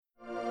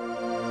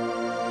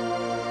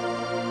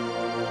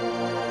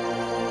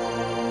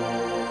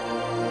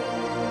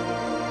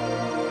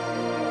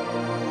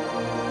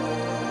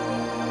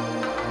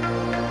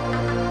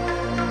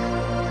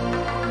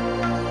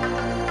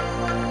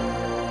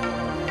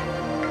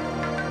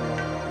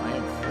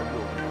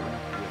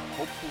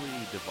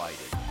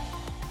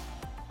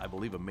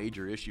believe a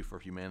major issue for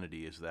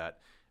humanity is that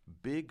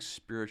big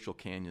spiritual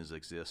canyons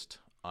exist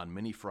on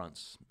many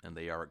fronts, and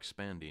they are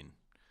expanding.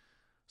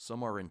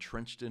 Some are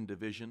entrenched in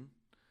division,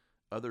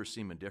 others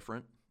seem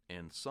indifferent,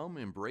 and some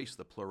embrace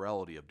the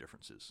plurality of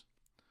differences.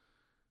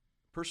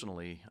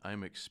 Personally,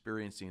 I'm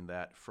experiencing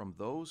that from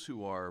those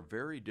who are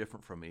very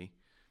different from me,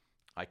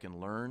 I can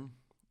learn,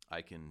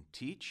 I can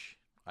teach,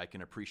 I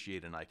can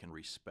appreciate, and I can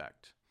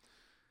respect.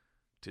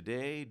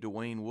 Today,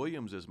 Dwayne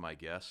Williams is my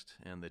guest,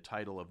 and the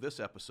title of this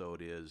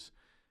episode is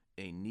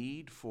A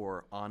Need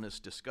for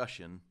Honest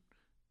Discussion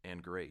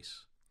and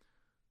Grace.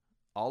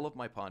 All of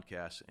my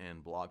podcasts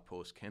and blog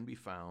posts can be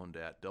found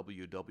at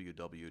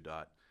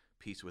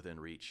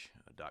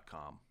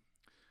www.peacewithinreach.com.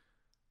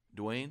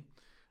 Dwayne,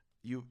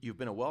 you've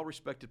been a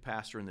well-respected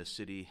pastor in this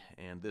city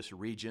and this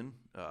region,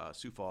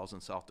 Sioux Falls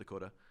in South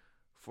Dakota,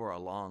 for a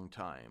long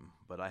time,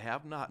 but I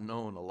have not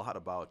known a lot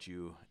about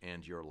you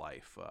and your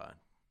life.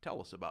 Tell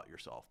us about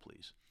yourself,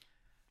 please.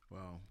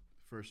 Well,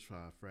 first,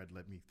 Fred,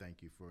 let me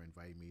thank you for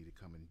inviting me to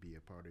come and be a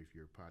part of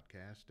your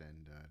podcast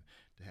and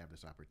to have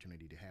this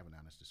opportunity to have an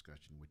honest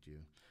discussion with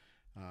you.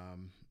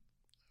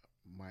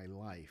 My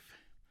life,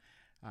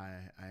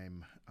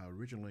 I'm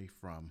originally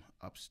from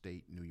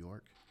upstate New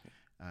York.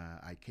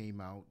 I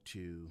came out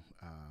to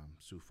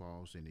Sioux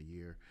Falls in the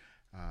year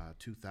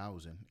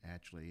 2000.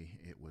 Actually,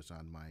 it was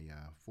on my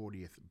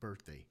 40th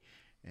birthday,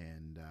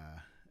 and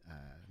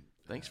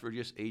thanks for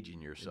just aging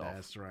yourself.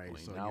 That's right.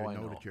 Dwayne. So now you I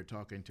know that you're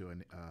talking to a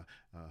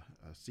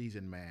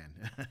seasoned man.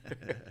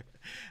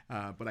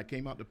 But I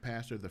came out to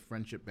pastor the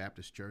Friendship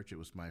Baptist Church. It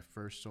was my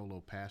first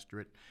solo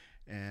pastorate,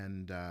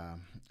 and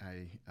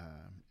I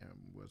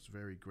was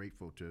very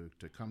grateful to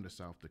come to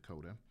South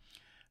Dakota.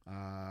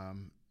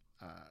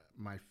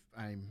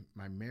 I'm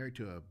married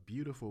to a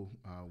beautiful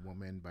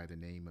woman by the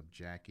name of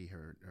Jackie.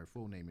 Her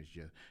full name is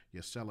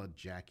Yacela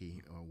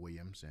Jackie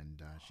Williams,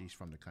 and she's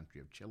from the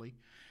country of Chile.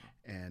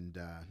 And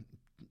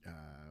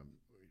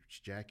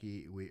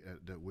Jackie,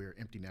 we're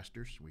empty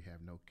nesters. We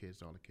have no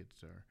kids. All the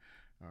kids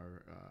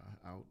are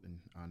out and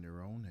on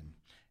their own,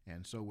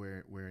 and so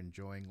we're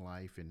enjoying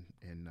life in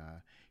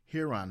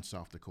Huron,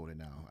 South Dakota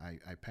now.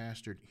 I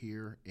pastored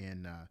here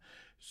in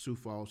Sioux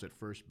Falls at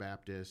First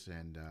Baptist,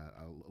 and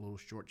a little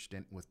short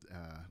stint with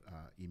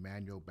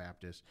Emmanuel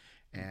Baptist,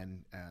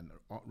 and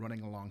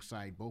running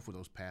alongside both of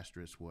those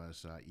pastorates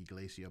was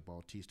Iglesia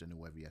Bautista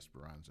Nueva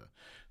Esperanza.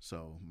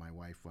 So my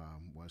wife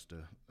was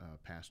the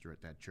pastor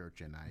at that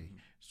church, and I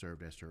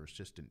served as her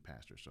assistant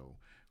pastor. So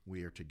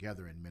we are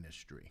together in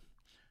ministry.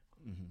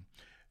 Mm-hmm.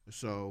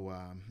 So,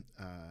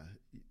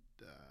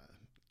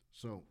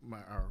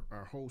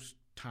 our whole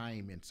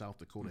time in South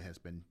Dakota has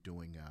been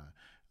doing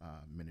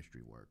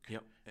ministry work.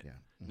 Yep. Yeah.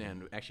 Mm-hmm.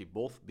 And actually,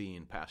 both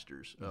being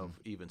pastors of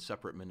even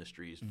separate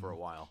ministries for a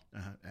while.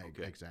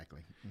 Okay.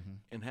 Exactly. Mm-hmm.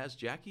 And has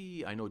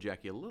Jackie? I know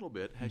Jackie a little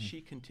bit. Has she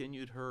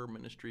continued her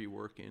ministry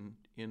work in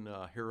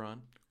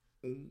Huron?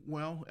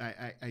 Well,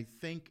 I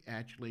think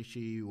actually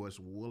she was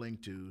willing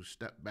to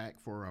step back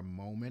for a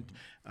moment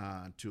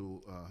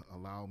to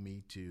allow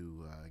me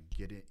to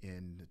get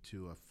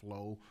into a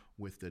flow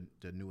with the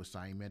new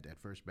assignment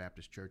at First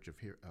Baptist Church of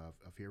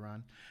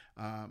Huron.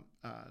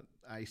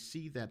 I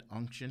see that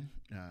unction,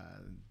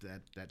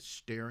 that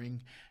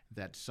stirring,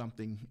 that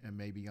something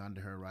may be on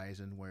the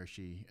horizon where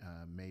she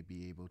may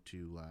be able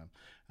to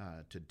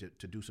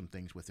do some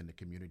things within the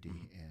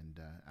community, and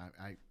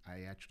I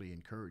actually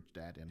encourage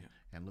that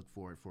and look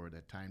forward for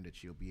the time that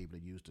she'll be able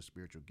to use the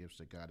spiritual gifts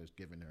that God has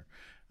given her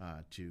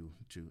to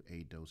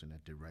aid those in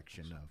that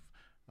direction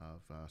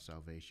of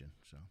salvation.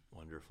 So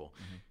wonderful.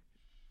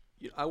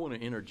 I want to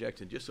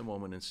interject in just a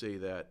moment and say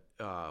that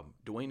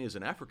Dwayne is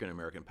an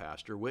African-American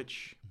pastor,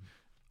 which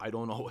I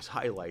don't always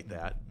highlight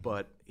that,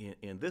 but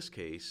in this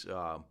case,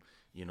 on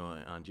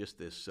just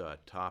this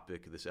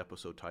topic, this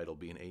episode title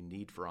being A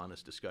Need for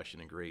Honest Discussion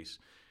and Grace,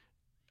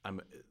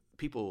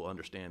 people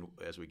understand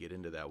as we get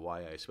into that why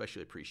I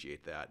especially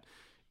appreciate that.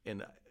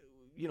 And,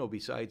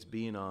 besides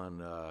being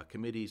on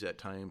committees at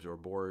times or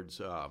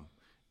boards,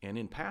 and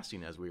in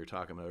passing, as we were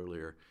talking about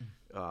earlier,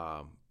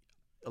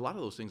 a lot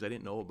of those things I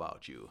didn't know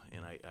about you,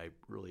 and I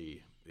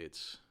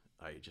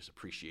just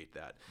appreciate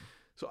that.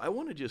 So I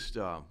want to just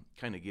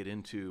kind of get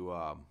into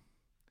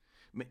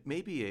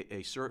maybe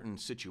a certain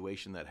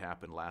situation that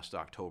happened last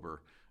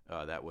October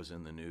that was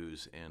in the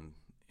news, and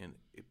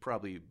it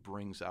probably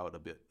brings out a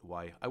bit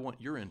why I want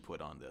your input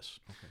on this.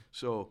 Okay.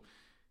 So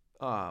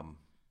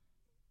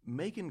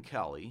Megyn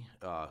Kelly,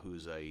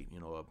 who's a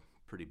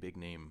pretty big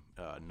name,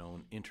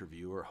 known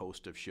interviewer,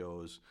 host of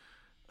shows,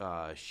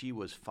 she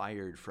was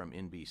fired from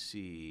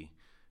NBC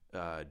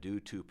due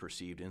to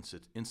perceived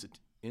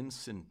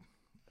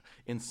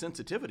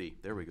insensitivity.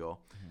 There we go.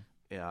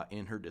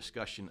 In her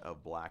discussion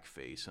of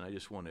blackface, and I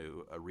just want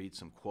to read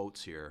some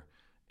quotes here,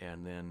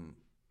 and then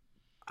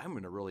I'm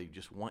going to really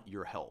just want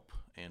your help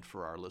and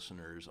for our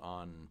listeners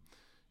on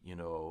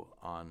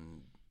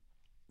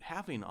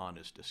having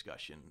honest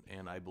discussion.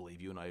 And I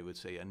believe you and I would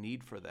say a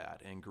need for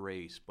that and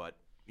grace, but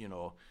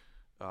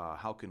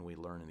how can we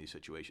learn in these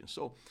situations?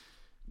 So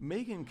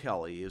Megyn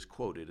Kelly is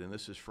quoted, and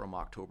this is from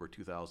October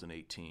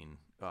 2018,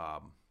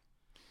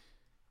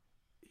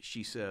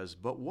 she says,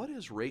 "But what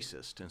is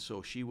racist?" And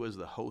so she was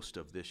the host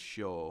of this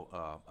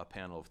show, a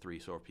panel of 3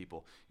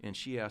 people, and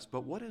she asked,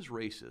 "But what is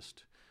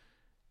racist?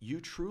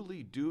 You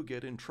truly do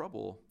get in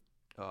trouble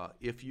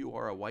if you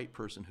are a white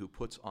person who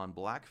puts on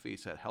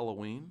blackface at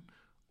Halloween,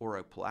 or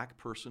a black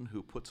person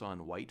who puts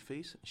on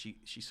whiteface."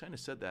 She kind of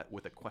said that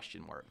with a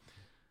question mark.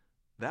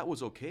 That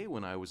was okay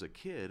when I was a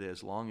kid,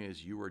 as long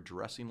as you were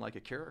dressing like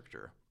a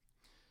character.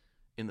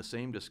 In the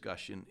same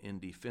discussion, in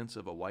defense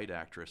of a white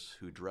actress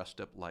who dressed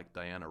up like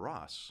Diana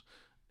Ross,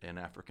 an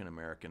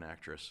African-American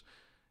actress,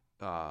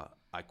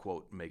 I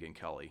quote Megyn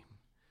Kelly,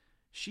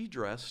 "She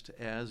dressed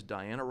as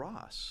Diana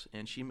Ross,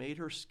 and she made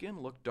her skin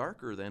look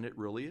darker than it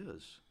really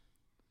is.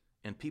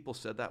 And people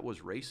said that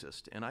was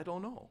racist, and I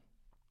don't know.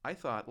 I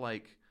thought,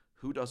 like,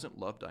 who doesn't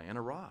love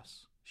Diana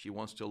Ross? She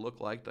wants to look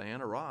like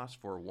Diana Ross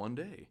for one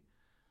day.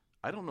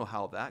 I don't know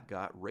how that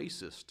got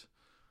racist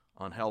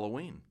on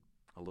Halloween."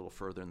 A little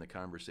further in the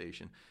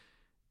conversation,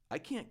 "I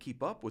can't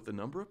keep up with the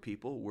number of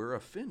people we're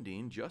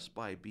offending just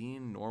by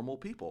being normal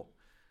people,"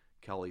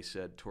 Kelly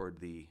said toward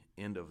the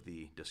end of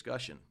the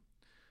discussion.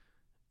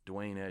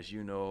 Dwayne, as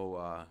you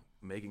know,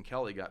 Megyn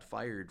Kelly got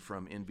fired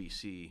from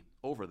NBC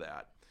over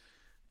that.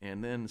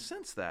 And then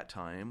since that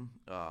time,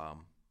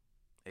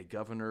 a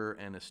governor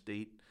and a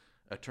state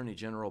attorney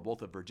general,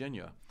 both of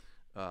Virginia,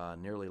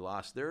 nearly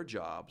lost their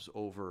jobs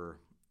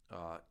over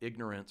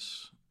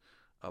ignorance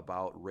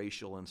about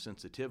racial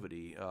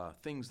insensitivity,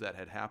 things that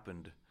had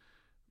happened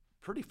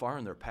pretty far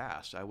in their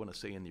past. I want to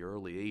say in the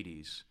early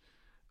 80s.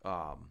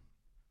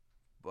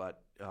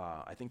 But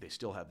I think they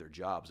still have their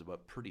jobs,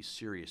 but pretty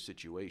serious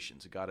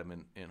situations. It got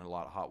them in a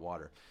lot of hot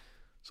water.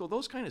 So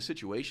those kind of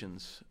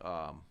situations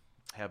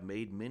have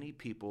made many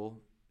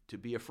people to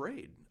be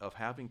afraid of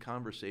having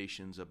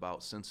conversations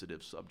about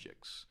sensitive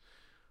subjects,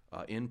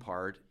 in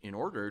part in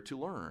order to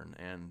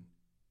learn.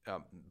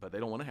 But they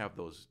don't want to have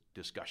those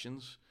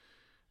discussions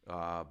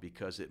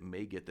because it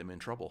may get them in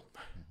trouble.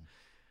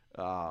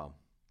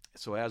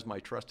 So as my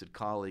trusted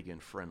colleague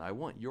and friend, I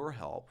want your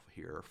help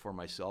here for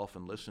myself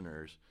and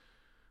listeners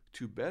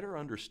to better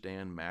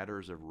understand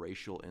matters of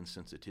racial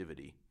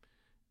insensitivity.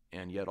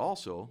 And yet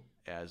also,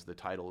 as the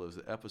title of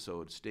the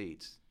episode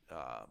states,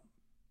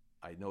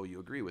 I know you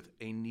agree with,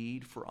 a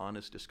need for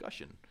honest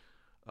discussion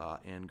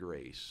and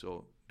grace.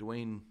 So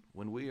Dwayne,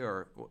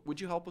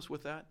 would you help us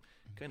with that?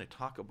 Kind of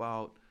talk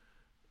about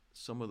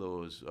some of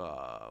those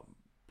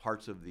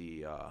parts of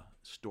the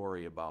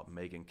story about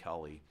Megyn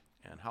Kelly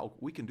and how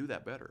we can do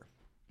that better.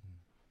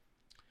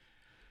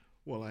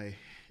 Well,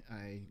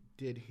 I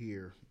did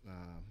hear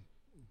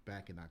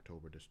back in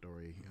October the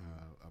story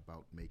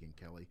about Megyn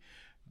Kelly,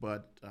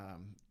 but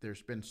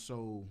there's been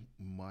so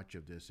much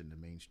of this in the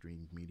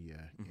mainstream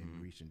media in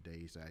recent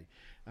days.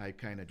 I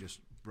kind of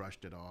just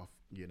brushed it off,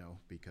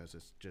 because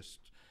it's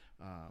just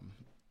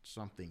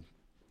something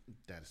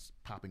that's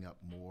popping up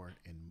more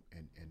and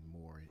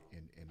more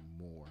and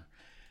more.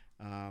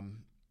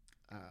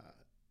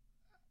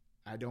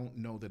 I don't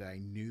know that I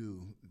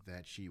knew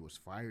that she was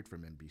fired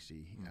from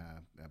NBC,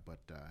 but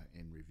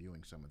in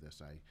reviewing some of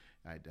this,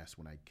 that's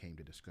when I came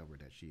to discover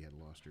that she had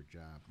lost her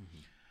job.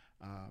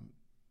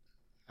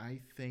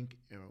 I think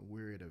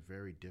we're at a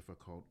very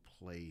difficult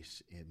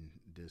place in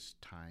this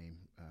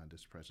time,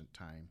 this present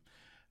time,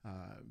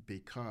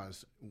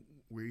 because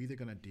we're either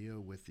going to deal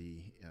with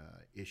the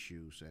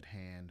issues at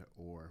hand,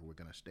 or we're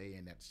going to stay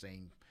in that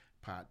same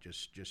pot,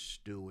 just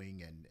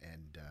stewing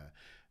and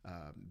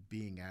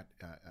being at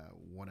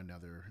one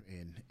another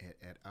and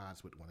at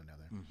odds with one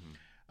another.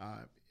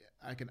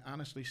 I can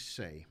honestly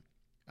say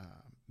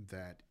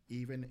that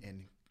even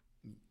in,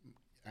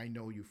 I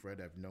know you,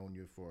 Fred. I've known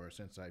you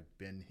since I've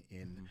been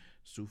in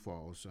Sioux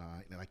Falls,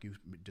 like you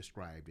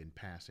described in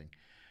passing.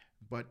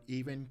 But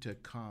even to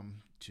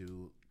come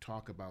to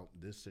talk about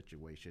this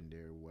situation,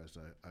 there was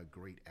a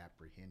great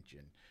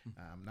apprehension.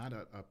 Not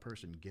a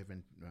person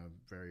given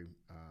very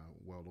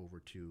well over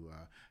to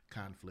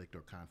conflict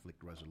or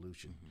conflict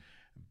resolution,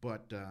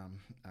 but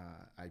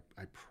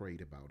I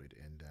prayed about it,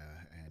 and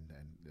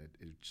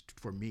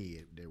for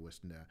me, there was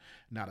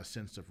not a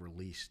sense of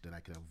release that I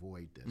could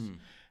avoid this.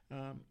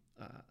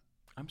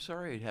 I'm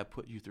sorry to have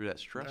put you through that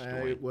stress.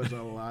 It was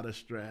a lot of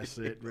stress.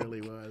 It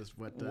really was.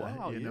 But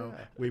wow,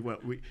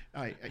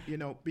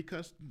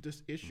 because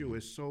this issue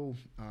is so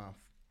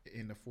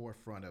in the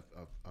forefront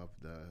of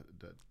the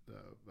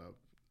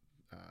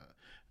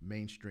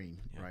mainstream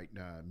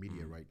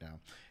media right now,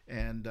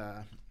 and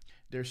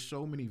there's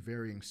so many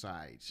varying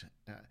sides.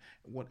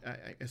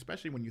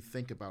 Especially when you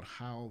think about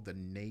how the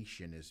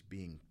nation is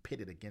being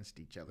pitted against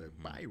each other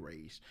by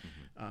race,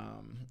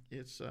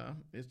 it's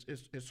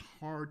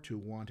hard to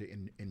want to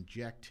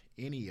inject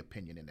any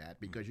opinion in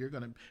that, because you're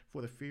going to,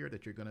 for the fear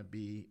that you're going to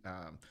be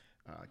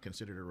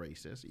considered a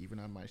racist, even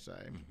on my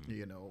side,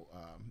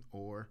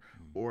 or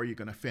you're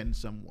going to offend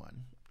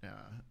someone.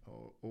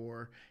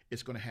 or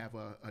it's going to have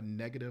a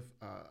negative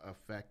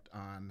effect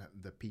on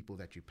the people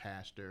that you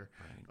pastor,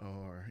 Right.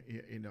 or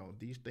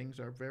these things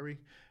are very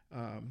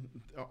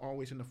are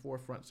always in the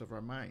forefronts of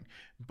our mind.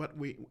 But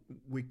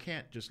we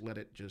can't just let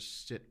it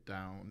just sit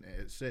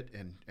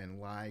and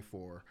lie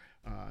for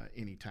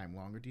any time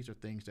longer. These are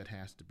things that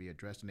has to be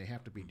addressed, and they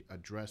have to be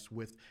addressed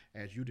with,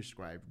 as you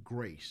described,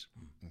 grace.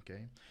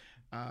 Okay.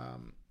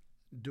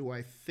 Do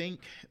I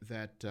think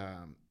that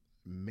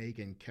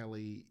Megyn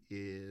Kelly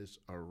is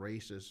a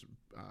racist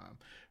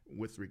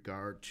with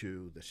regard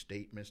to the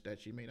statements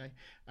that she made?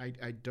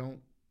 I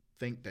don't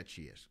think that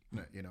she is.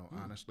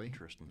 Honestly.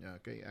 Interesting.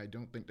 Okay, I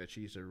don't think that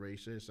she's a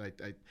racist.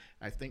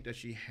 I think that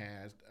she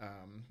has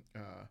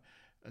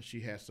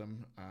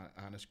some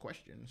honest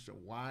questions. So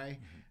why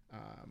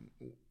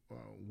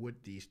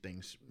would these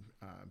things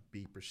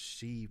be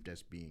perceived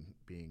as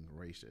being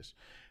racist?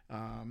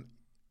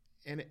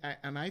 And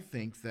I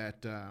think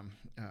that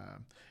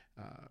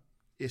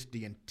it's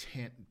the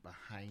intent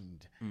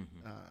behind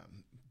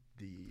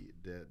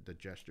the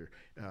gesture,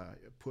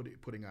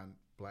 putting on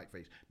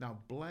blackface. Now,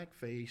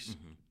 blackface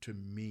to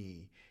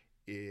me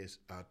is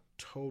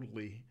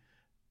totally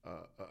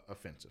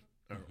offensive.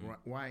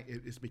 Why?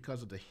 It's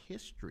because of the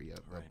history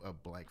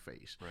of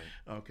blackface.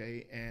 Right.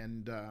 Okay,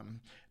 and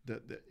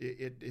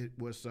it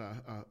was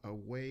a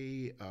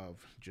way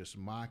of just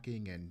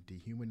mocking and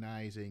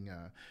dehumanizing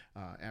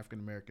African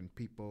American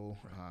people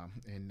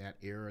in that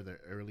era, the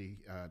early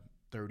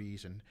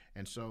 30s,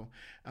 and so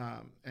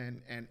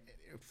and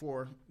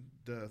for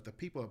the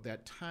people of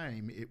that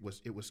time, it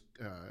was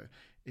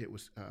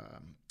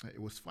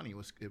funny.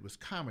 It was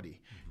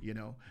comedy,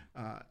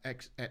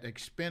 at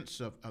expense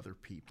of other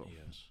people.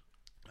 Yes.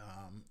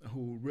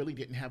 Who really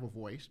didn't have a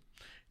voice,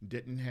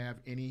 didn't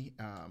have any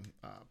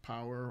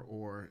power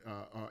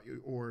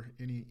or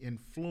any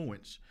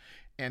influence,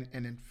 and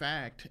in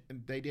fact,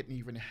 they didn't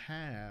even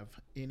have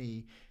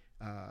any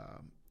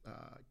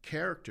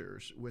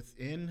characters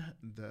within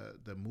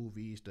the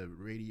movies, the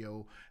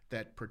radio,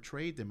 that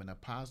portrayed them in a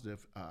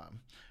positive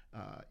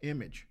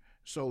image.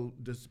 So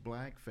this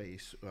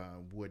blackface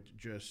would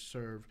just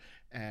serve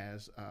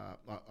as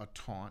a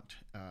taunt,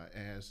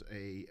 as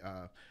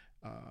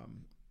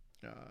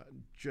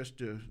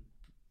just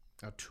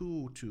a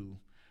tool to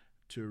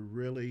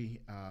really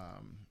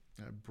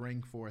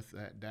bring forth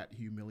that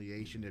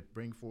humiliation, to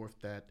bring forth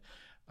that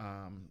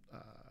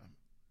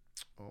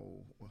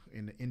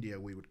in India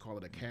we would call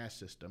it a caste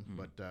system,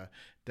 but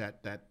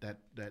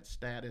that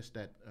status,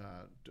 that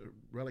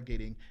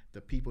relegating the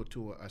people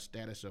to a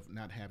status of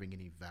not having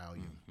any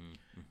value,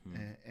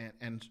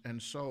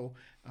 and so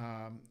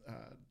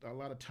a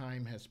lot of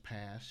time has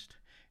passed.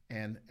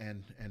 And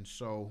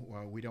so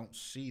we don't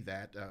see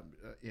that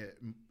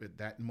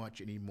that much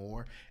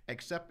anymore,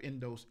 except in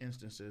those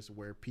instances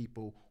where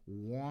people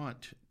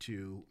want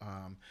to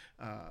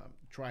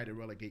try to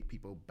relegate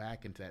people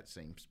back into that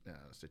same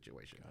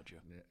situation. Gotcha.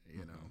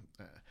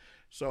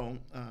 So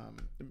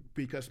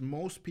because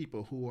most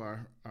people who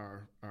are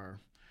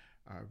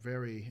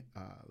very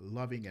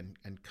loving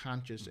and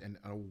conscious and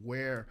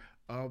aware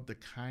of the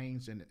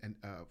kinds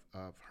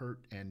of hurt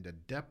and the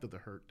depth of the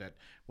hurt that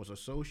was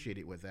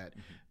associated with that,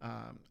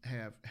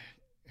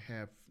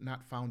 have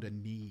not found a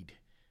need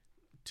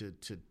to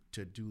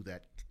do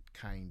that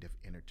kind of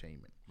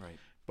entertainment. Right.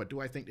 But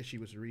do I think that she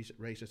was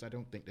racist? I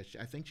don't think that.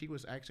 I think she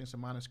was asking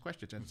some honest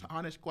questions, and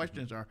honest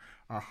questions are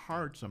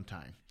hard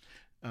sometimes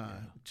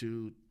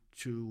to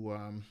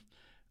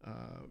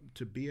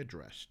be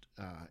addressed.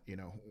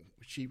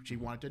 She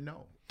wanted to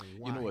know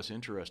why. You know what's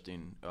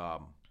interesting?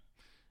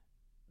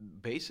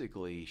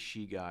 Basically,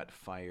 she got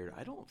fired.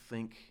 I don't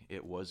think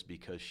it was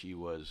because she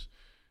was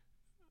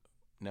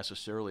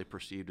necessarily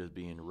perceived as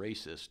being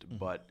racist,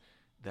 but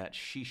that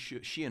she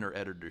and her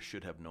editor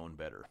should have known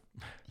better.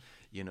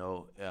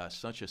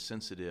 Such a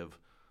sensitive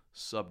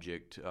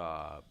subject,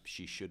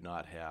 she should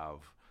not have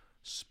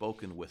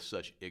spoken with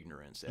such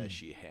ignorance as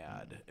she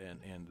had,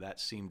 and that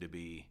seemed to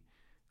be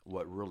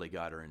what really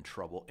got her in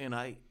trouble. And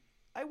I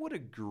would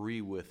agree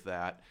with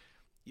that.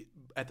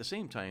 At the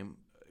same time,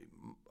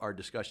 our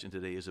discussion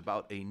today is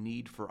about a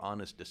need for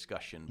honest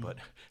discussion, but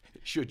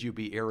should you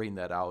be airing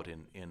that out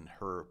in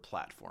her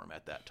platform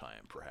at that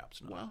time?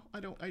 Perhaps not. Well, I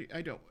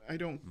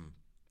don't.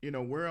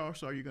 Where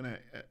else are you going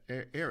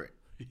to air it?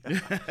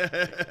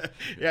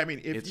 Yeah, I mean,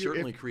 it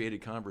certainly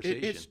created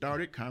conversation. It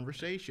started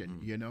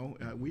conversation.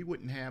 We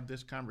wouldn't have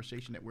this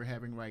conversation that we're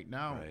having right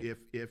now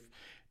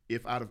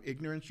if out of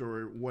ignorance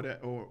or what,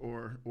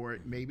 or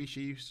maybe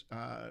she's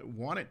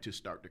wanted to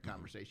start the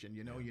conversation.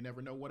 You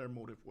never know what her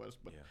motive was,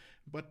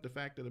 but the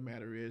fact of the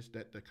matter is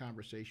that the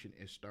conversation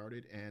is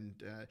started,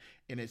 and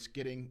it's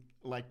getting,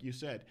 like you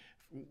said,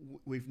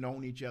 we've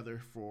known each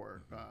other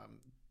for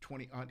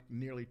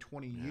nearly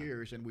 20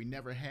 years, and we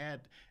never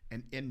had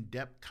an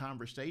in-depth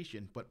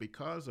conversation. But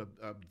because of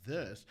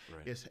this,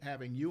 it's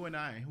having you and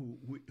I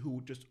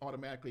who just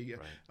automatically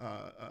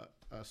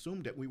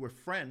assumed that we were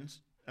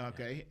friends.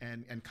 Okay,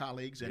 and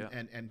colleagues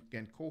and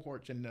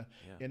cohorts in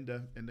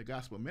the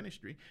gospel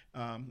ministry.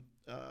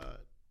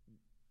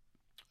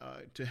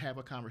 to have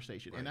a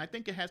conversation. And I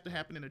think it has to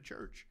happen in a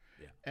church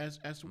as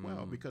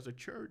well, because a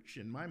church,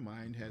 in my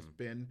mind, has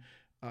been,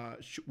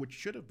 which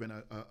should have been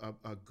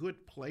a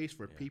good place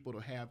for people to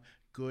have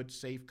good,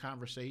 safe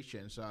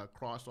conversations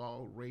across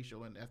all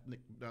racial and ethnic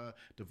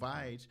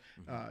divides,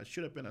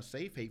 should have been a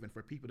safe haven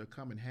for people to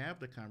come and have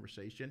the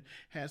conversation,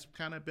 has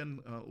kind of been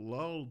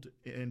lulled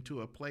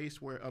into a place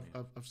where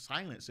of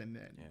silence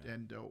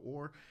and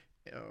or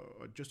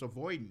just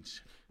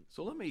avoidance.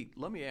 So let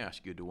me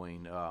ask you,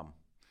 Dwayne,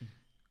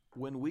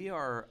 when we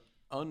are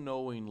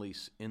unknowingly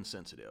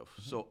insensitive,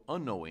 so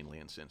unknowingly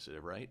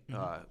insensitive, right,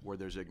 where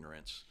there's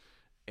ignorance,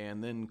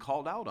 and then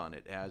called out on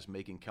it, as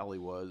Macon Kelly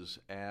was,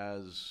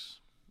 as,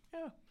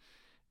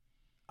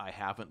 I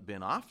haven't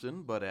been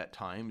often, but at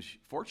times,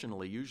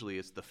 fortunately, usually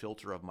it's the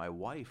filter of my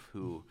wife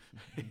who,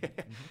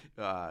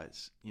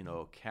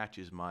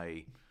 catches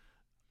my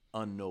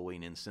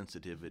unknowing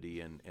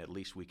insensitivity, and at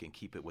least we can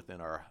keep it within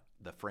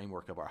the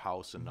framework of our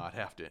house and not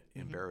have to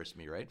embarrass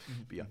me, right?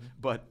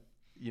 But,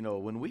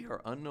 when we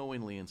are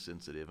unknowingly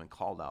insensitive and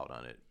called out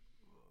on it,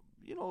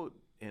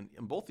 and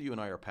both of you and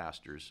I are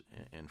pastors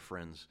and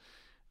friends,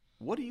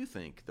 what do you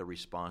think the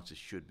responses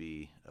should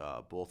be,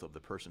 both of the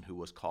person who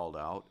was called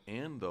out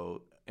and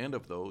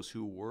of those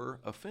who were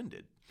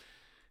offended?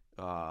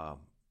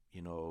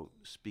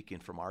 Speaking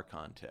from our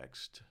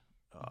context.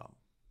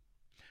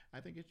 I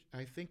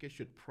think it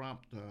should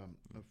prompt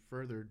a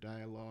further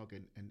dialogue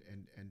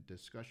and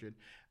discussion.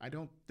 I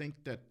don't think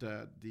that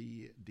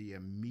the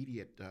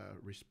immediate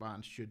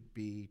response should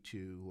be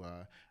to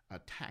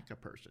attack a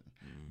person,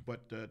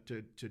 but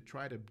to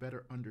try to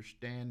better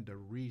understand the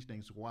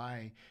reasonings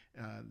why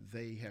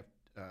they have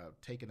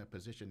taken a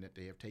position that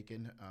they have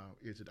taken.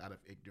 Is it out of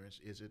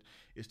ignorance?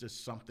 Is this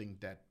something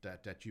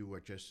that you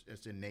were just,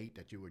 it's innate,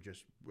 that you were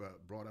just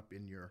brought up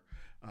in your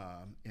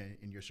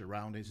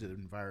surroundings? Is it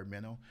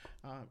environmental?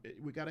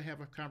 We got to have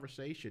a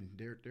conversation.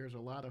 There's a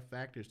lot of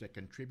factors that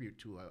contribute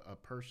to a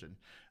person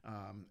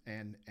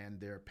and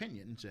their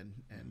opinions, and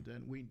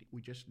then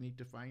we just need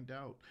to find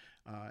out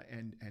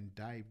and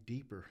dive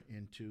deeper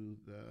into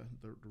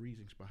the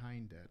reasons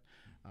behind that.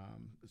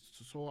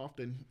 So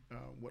often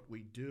what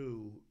we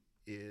do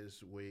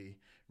is we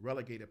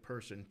relegate a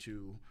person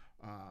to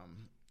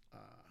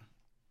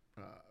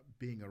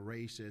being a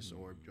racist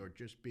or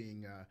just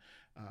being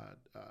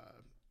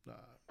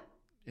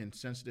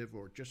insensitive,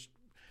 or just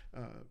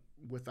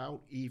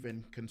without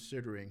even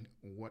considering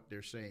what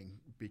they're saying,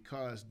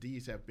 because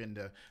these have been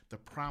the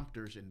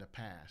prompters in the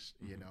past.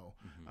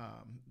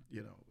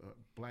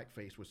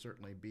 Blackface would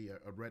certainly be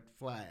a red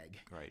flag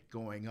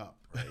going up,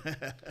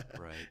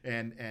 right.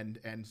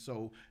 and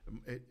so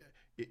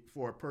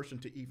for a person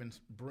to even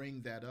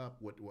bring that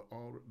up,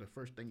 the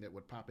first thing that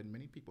would pop in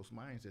many people's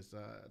minds is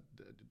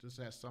this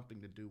has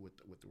something to do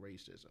with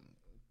racism.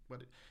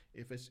 But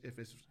if it's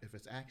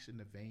asked in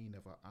the vein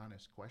of an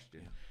honest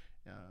question,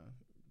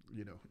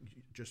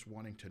 just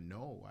wanting to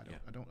know,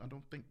 I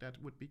don't think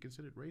that would be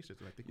considered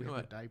racist. I think we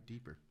have to dive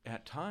deeper.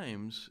 At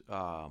times,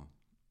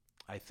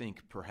 I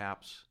think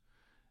perhaps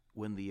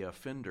when the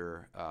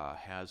offender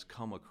has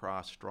come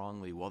across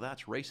strongly, well,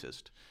 that's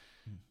racist.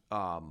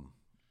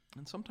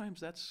 And sometimes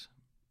that's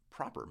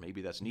proper.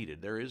 Maybe that's needed.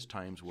 There is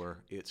times where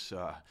it's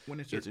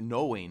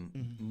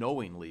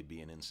knowingly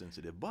being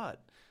insensitive.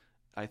 But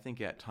I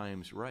think at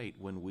times,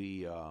 when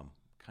we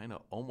kind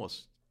of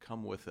almost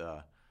come with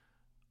a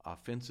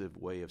offensive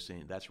way of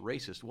saying that's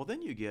racist, well,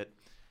 then you get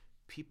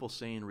people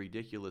saying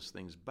ridiculous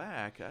things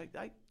back.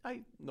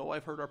 I know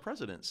I've heard our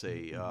president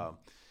say,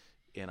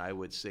 and I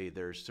would say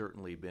there's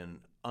certainly been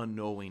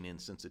unknowing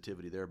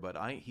insensitivity there, but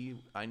I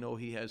know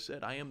he has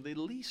said, I am the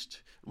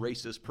least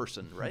racist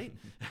person, right?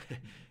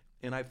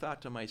 And I've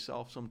thought to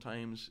myself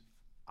sometimes,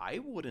 I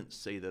wouldn't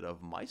say that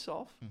of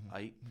myself.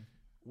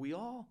 We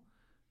all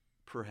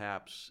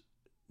perhaps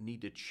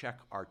need to check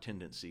our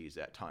tendencies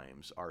at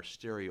times, our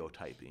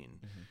stereotyping,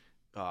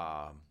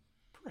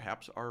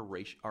 perhaps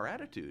our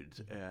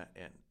attitudes,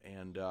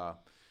 and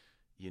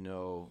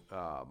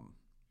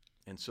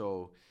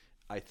so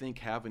I think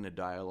having a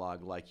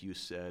dialogue, like you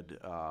said,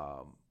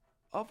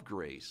 of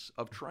grace,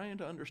 of trying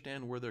to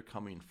understand where they're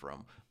coming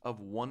from, of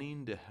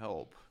wanting to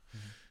help,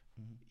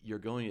 you're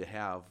going to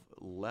have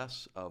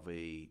less of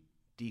a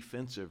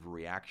defensive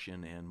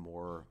reaction and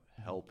more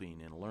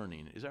helping and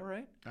learning. Is that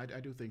right? I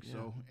do think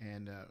so.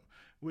 And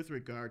with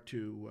regard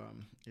to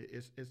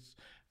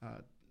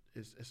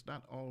it's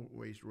not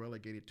always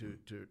relegated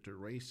to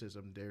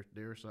racism.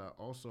 There's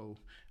also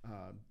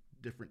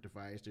different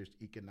divides. There's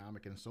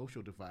economic and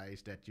social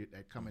divides that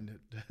come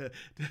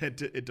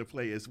into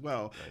play as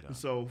well. Right.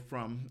 So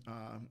from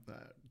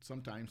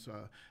sometimes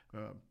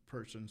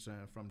persons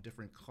from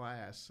different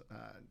class,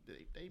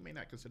 they may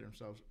not consider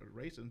themselves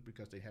racist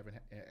because they haven't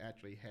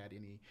actually had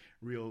any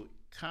real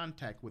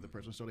contact with a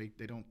person, so they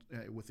don't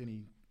with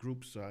any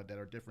groups that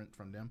are different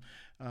from them.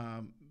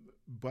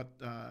 But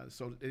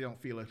so they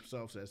don't feel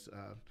themselves as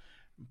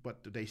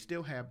but they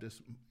still have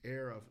this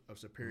air of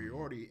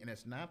superiority, and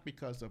it's not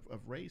because of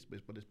race,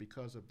 but it's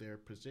because of their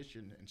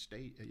position and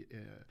state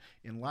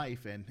in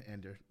life, and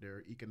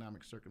their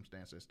economic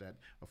circumstances that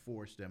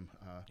affords them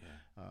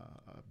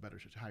a better,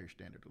 higher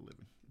standard of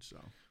living. So,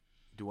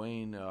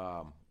 Dwayne,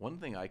 one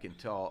thing I can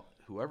tell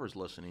whoever's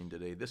listening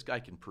today, this guy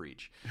can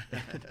preach.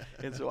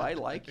 And so I'd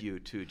like you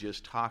to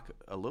just talk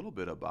a little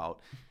bit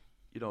about,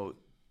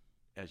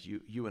 as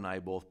you and I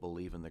both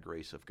believe in the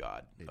grace of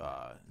God.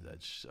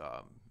 That's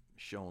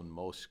shown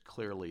most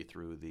clearly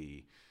through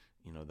the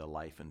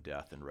life and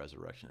death and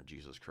resurrection of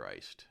Jesus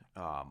Christ.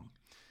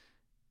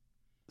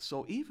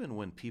 So even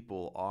when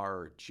people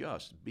are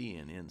just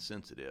being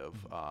insensitive,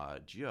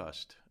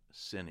 just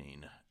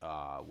sinning,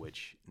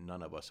 which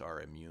none of us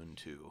are immune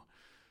to,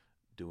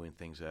 doing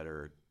things that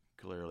are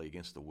clearly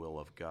against the will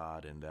of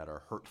God and that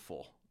are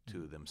hurtful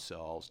to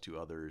themselves, to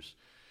others.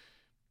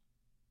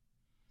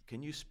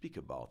 Can you speak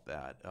about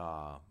that,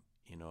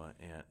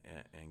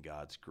 and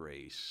God's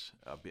grace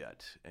a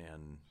bit,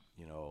 and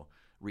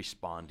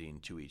responding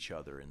to each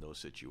other in those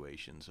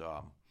situations,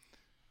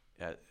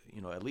 at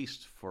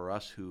least for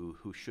us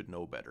who should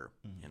know better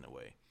in a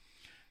way.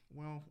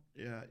 Well,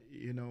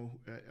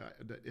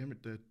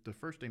 the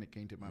first thing that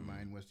came to my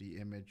mind was the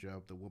image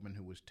of the woman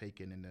who was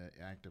taken in the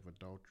act of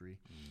adultery,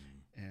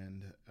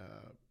 and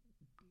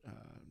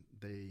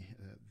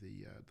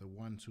the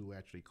ones who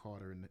actually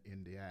caught her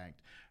in the act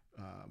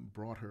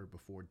brought her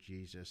before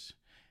Jesus,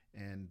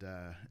 and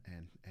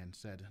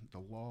said, the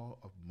law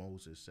of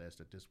Moses says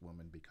that this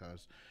woman,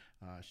 because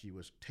she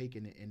was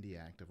taken in the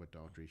act of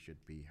adultery,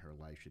 her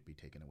life should be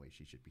taken away.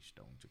 She should be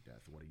stoned to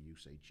death. What do you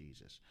say,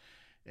 Jesus?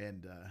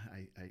 And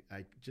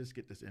I just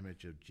get this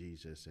image of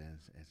Jesus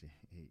as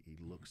he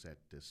looks at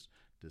this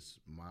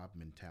mob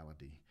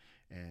mentality,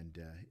 and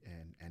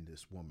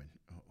this woman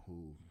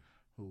who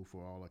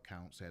for all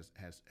accounts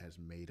has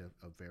made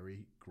a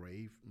very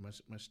grave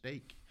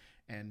mistake,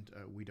 and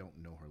we don't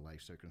know her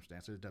life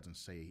circumstances. It doesn't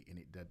say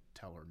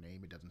tell her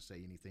name. It doesn't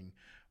say anything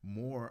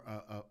more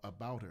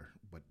about her,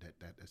 but that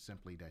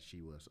simply that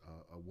she was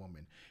a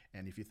woman.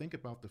 And if you think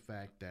about the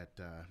fact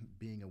that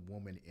being a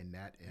woman in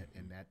that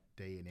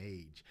day and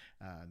age,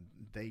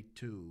 they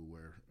too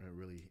were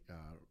really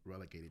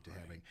relegated to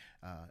having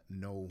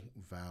no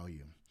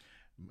value,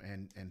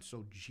 and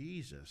so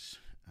Jesus,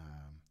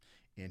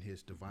 in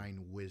his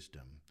divine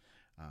wisdom,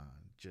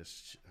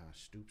 just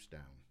stoops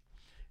down,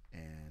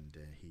 and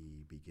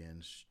he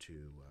begins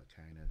to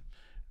kind of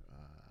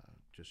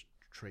just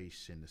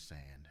trace in the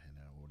sand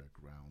or the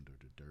ground or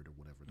the dirt or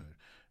whatever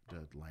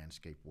the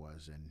landscape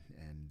was, and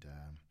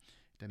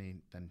then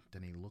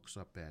he looks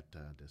up at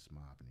this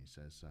mob and he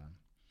says,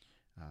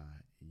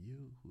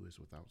 "You who is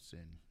without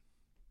sin,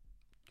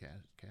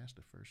 cast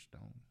the first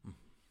stone."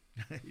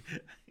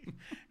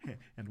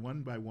 And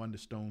one by one the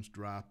stones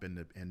drop,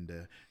 and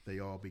they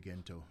all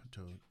begin to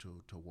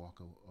walk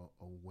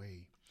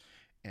away.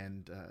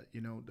 And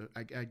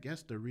I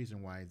guess the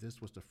reason why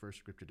this was the first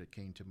scripture that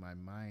came to my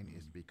mind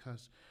is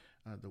because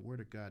the Word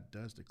of God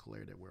does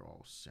declare that we're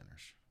all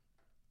sinners,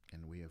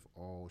 and we have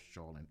all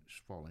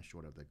fallen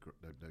short of the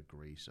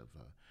grace of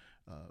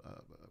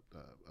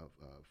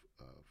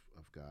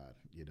God.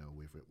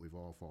 We've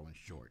all fallen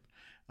short.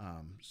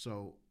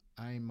 So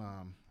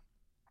I'm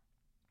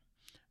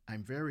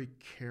very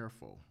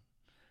careful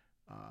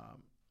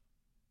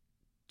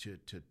to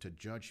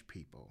judge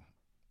people,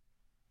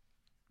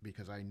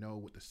 because I know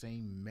with the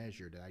same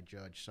measure that I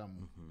judge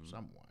someone,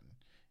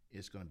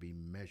 it's going to be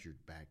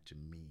measured back to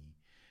me.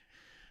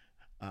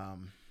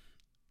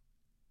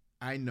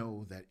 I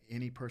know that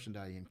any person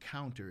that I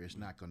encounter is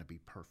not going to be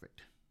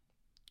perfect.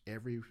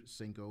 Every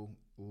single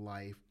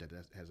life that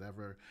has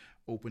ever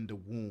opened a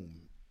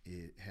womb,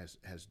 it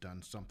has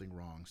done something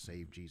wrong,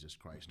 save Jesus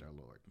Christ our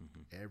Lord.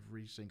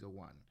 Every single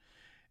one.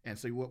 And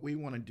so what we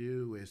want to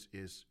do is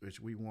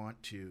we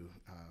want to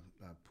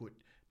put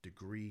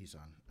degrees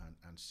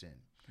on sin.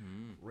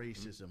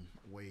 Racism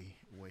way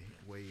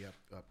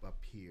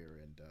up here,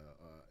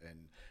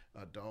 and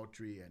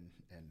adultery and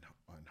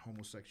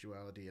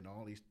homosexuality and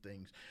all these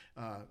things.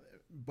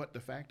 But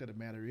the fact of the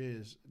matter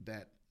is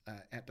that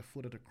at the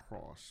foot of the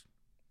cross,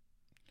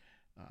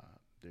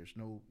 there's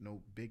no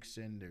big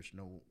sin. There's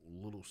no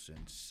little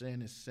sin.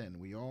 Sin is sin.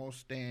 We all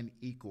stand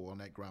equal on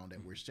that ground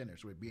that we're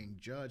sinners. We're being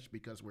judged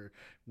because we're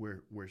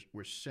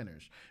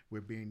sinners.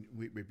 We're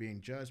being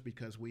judged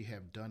because we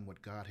have done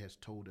what God has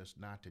told us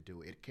not to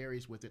do. It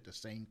carries with it the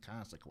same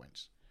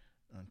consequence.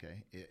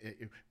 Okay,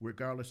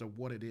 regardless of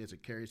what it is,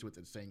 it carries with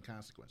it the same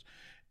consequence.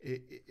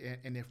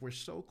 And if we're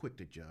so quick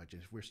to judge,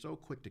 if we're so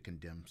quick to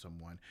condemn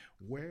someone,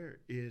 where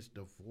is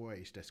the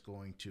voice that's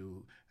going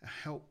to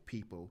help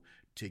people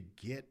to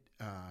get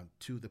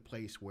to the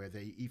place where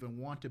they even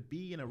want to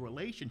be in a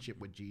relationship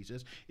with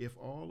Jesus if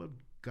all of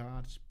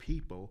God's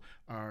people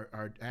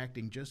are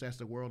acting just as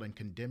the world and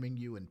condemning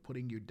you and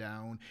putting you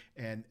down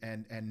and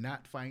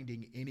not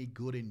finding any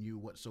good in you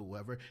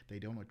whatsoever. They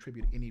don't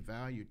attribute any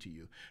value to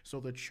you. So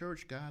the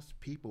church, God's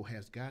people,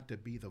 has got to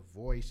be the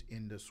voice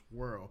in this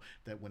world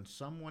that when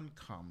someone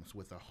comes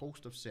with a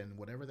host of sin,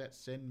 whatever that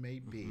sin may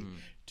be,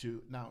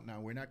 to now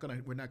we're not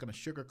gonna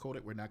sugarcoat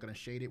it. We're not gonna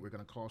shade it. We're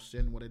gonna call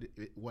sin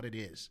what it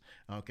is.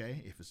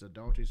 Okay, if it's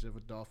adultery, it's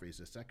adultery. If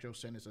it's a sexual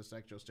sin, it's a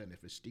sexual sin.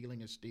 If it's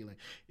stealing, it's stealing.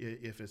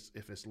 If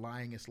it's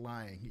lying, it's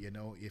lying.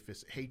 If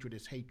it's hatred,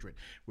 it's hatred.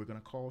 We're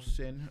gonna call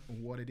sin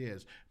what it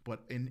is.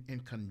 But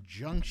in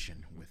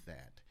conjunction with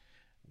that,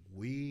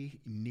 we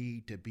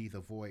need to be the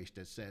voice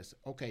that says,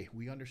 okay,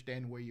 we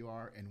understand where you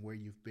are and where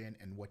you've been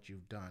and what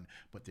you've done,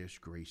 but there's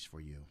grace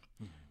for you.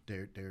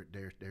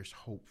 There's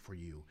hope for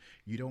you.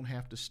 You don't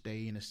have to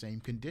stay in the same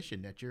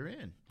condition that you're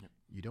in.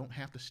 You don't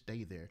have to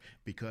stay there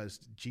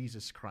because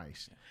Jesus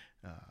Christ,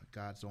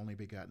 God's only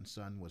begotten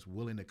Son, was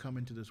willing to come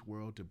into this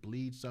world to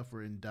bleed,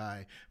 suffer, and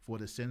die for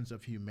the sins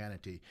of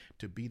humanity,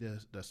 to be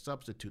the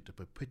substitute, the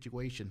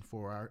perpetuation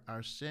for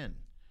our sin,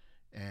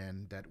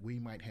 and that we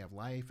might have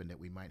life and that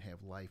we might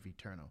have life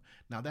eternal.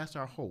 Now that's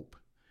our hope.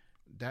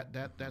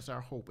 That's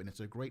our hope, and it's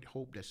a great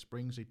hope that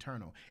springs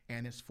eternal,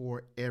 and it's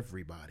for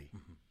everybody.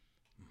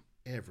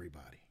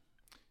 Everybody.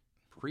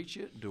 Preach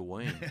it,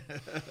 Dwayne.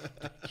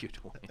 Thank you,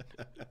 Dwayne.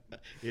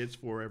 It's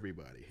for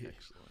everybody.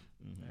 Excellent.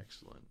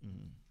 Excellent.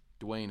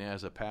 Dwayne,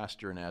 as a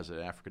pastor and as an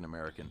African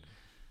American,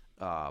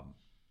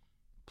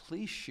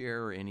 please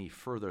share any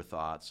further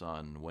thoughts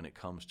on when it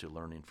comes to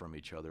learning from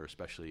each other,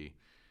 especially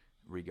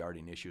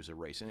regarding issues of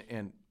race.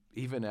 And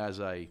even as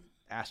I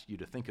ask you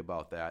to think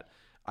about that,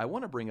 I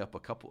want to bring up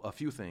a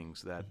few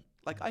things that,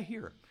 like, I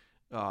hear,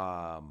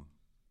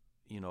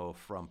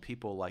 from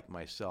people like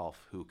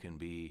myself who can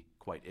be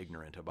quite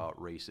ignorant about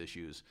race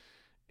issues.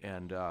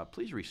 And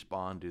please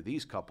respond to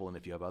these couple, and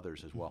if you have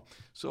others as well.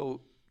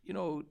 So,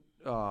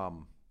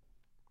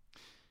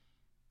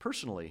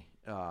 personally,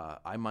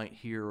 I might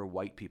hear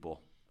white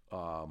people,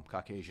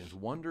 Caucasians,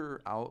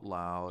 wonder out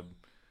loud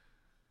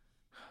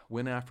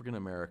when African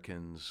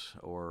Americans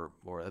or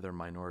other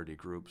minority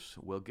groups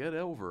will get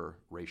over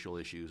racial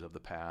issues of the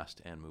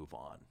past and move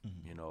on.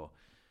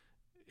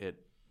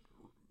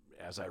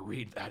 As I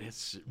read that, it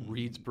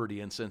reads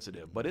pretty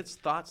insensitive, but it's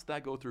thoughts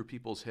that go through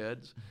people's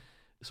heads.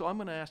 So I'm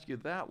going to ask you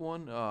that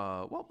one.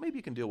 Well, maybe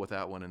you can deal with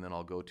that one, and then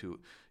I'll go to,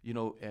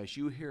 as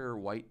you hear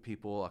white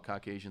people,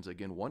 Caucasians,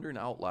 again, wondering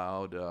out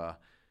loud,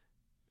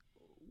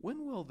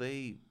 when will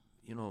they,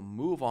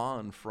 move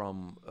on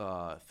from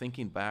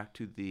thinking back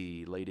to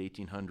the late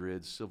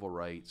 1800s, civil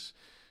rights,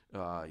 the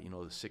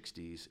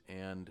 60s,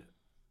 and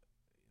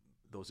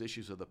those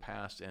issues of the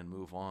past and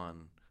move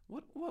on?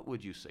 What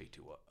would you say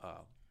to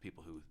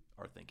people who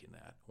are thinking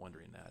that,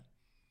 wondering that?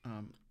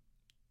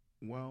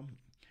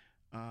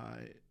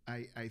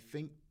 I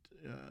think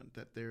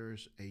that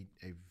there's a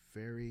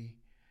very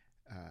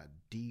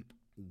deep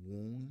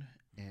wound,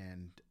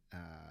 and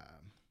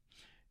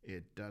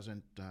it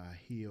doesn't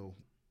heal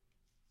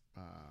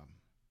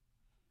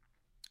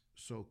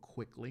so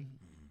quickly.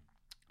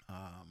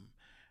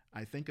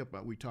 I think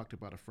we talked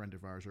about a friend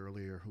of ours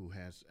earlier who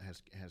has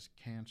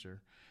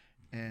cancer,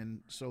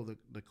 and so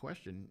the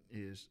question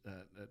is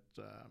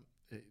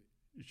that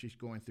she's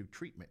going through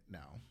treatment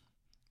now,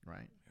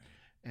 right?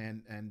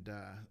 And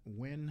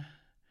when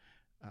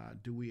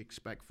do we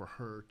expect for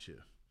her to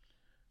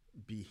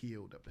be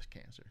healed of this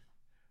cancer,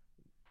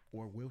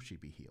 or will she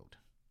be healed?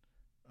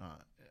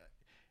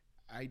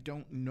 I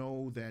don't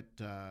know that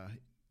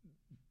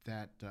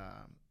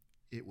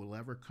it will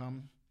ever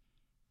come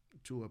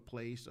to a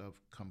place of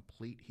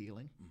complete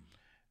healing.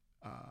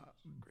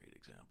 Great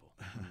example.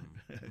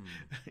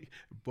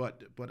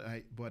 But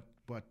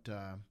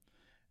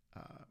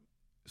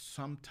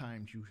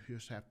sometimes you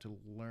just have to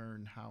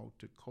learn how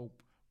to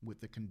cope with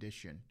the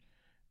condition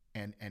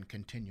and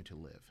continue to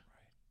live.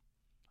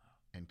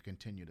 Right. And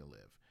continue to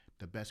live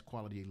the best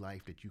quality of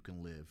life that you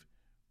can live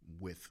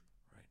with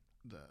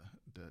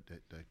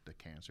the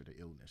cancer, the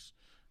illness,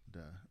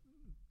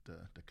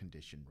 the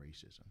condition,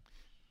 racism.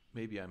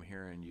 Maybe I'm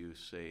hearing you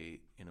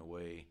say, in a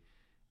way,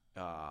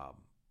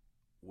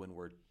 when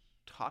we're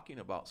talking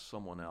about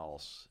someone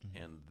else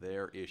and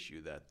their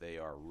issue that they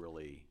are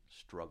really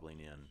struggling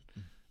in,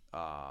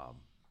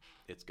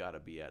 it's got to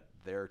be at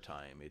their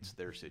time, it's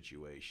their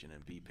situation,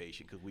 and be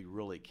patient, because we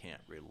really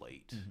can't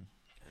relate. And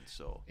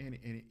so, and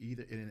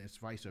it's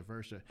vice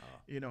versa.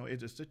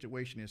 It's a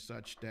situation is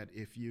such that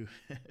if you,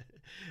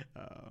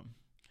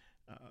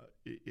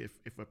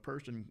 if a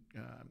person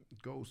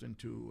goes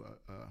into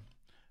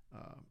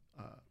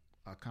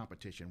a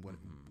competition,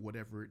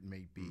 whatever it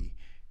may be,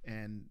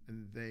 and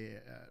they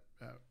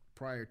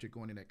prior to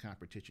going in that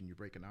competition, you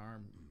break an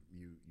arm,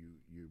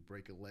 you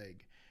break a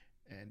leg,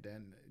 and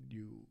then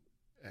you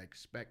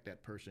expect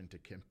that person to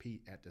compete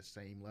at the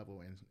same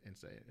level and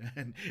say,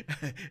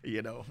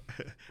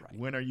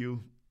 when are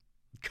you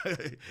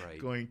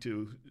going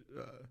to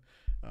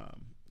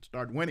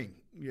start winning.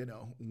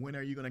 When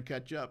are you going to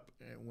catch up?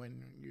 And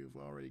when you've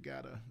already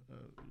got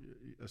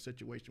a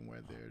situation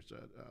where there's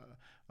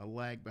a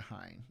lag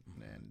behind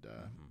and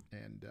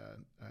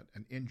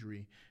an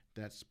injury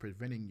that's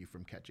preventing you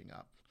from catching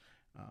up.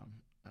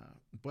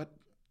 But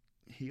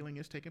healing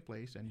is taking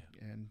place, and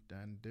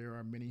there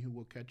are many who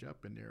will catch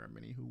up, and there are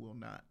many who will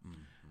not.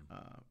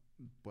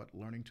 But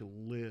learning to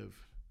live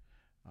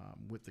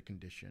with the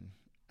condition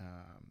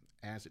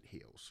as it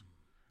heals,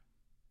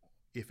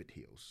 if it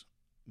heals,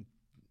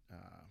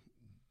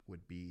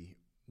 would be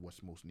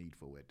what's most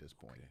needful at this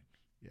point. Okay.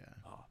 Yeah.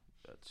 Oh,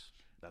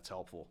 that's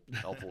helpful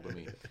to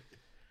me.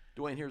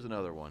 Dwayne, here's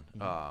another one.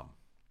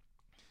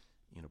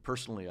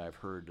 Personally, I've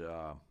heard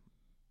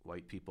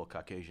white people,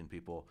 Caucasian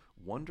people,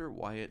 wonder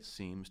why it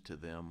seems to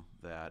them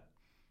that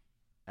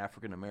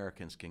African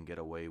Americans can get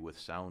away with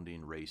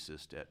sounding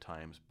racist at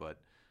times,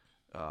 but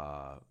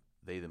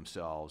they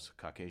themselves,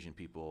 Caucasian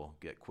people,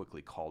 get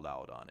quickly called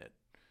out on it.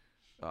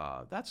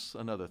 That's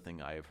another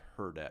thing I've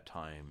heard at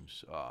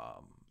times.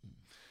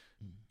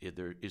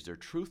 Is there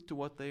truth to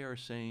what they are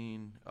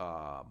saying?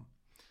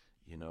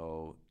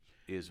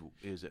 Is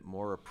it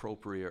more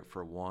appropriate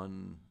for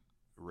one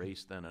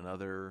race than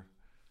another?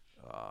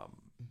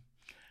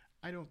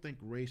 I don't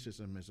think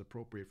racism is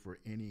appropriate for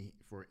any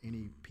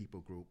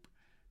people group,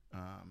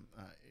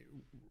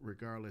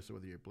 regardless of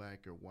whether you're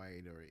black or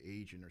white or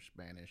Asian or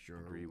Spanish or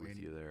agree with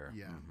you there.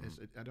 Yeah,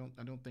 I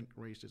don't think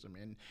racism,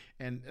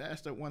 and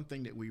that's the one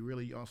thing that we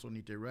really also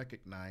need to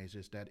recognize,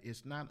 is that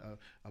it's not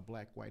a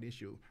black-white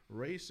issue.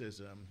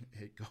 Racism,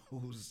 it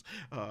goes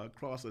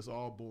crosses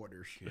all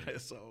borders. Okay.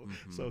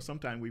 So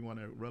sometimes we want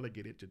to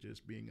relegate it to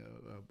just being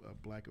a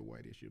black or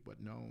white issue, but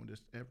no,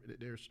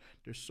 there's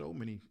so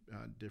many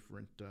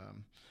different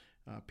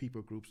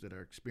people groups that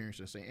are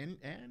experiencing this,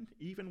 and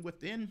even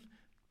within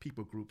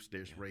people groups,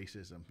 there's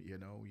racism. You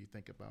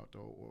think about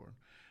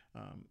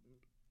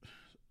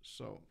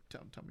so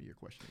tell me your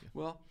question again.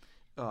 Well,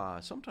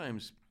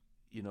 sometimes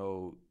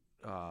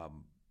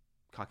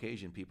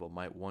Caucasian people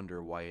might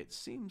wonder why it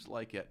seems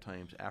like at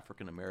times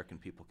African American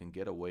people can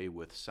get away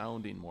with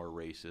sounding more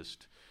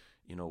racist.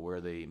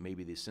 Where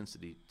maybe the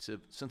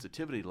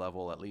sensitivity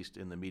level, at least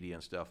in the media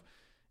and stuff,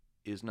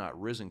 is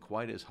not risen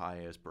quite as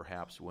high as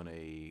perhaps when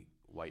a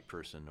white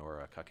person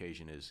or a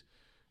Caucasian is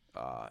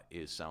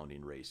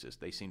sounding racist.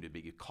 They seem to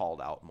be called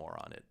out more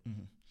on it.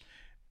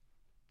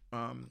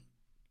 Mm-hmm.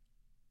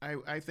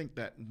 I think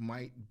that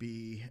might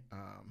be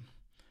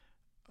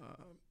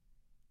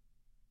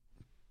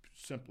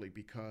simply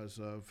because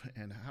of,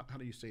 and how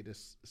do you say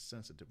this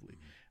sensitively?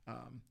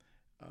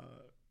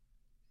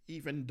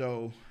 Even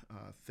though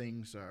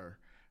things are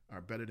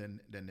better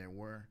than they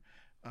were,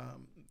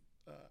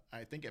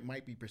 I think it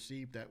might be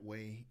perceived that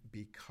way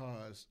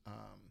because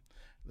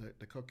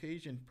the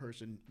Caucasian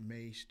person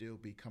may still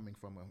be coming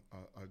from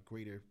a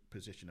greater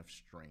position of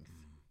strength,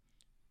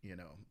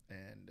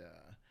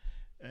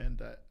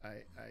 and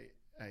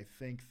I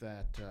think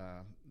that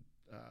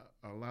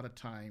a lot of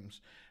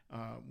times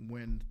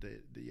when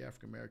the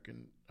African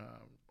American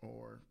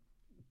or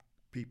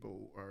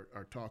people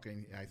are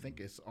talking, I think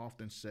it's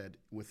often said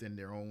within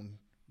their own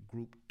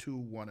group to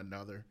one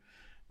another,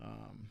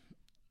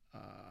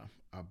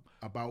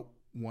 about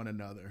one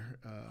another.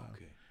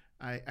 Okay.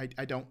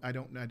 I don't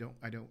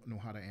know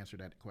how to answer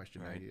that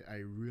question. Right.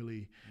 I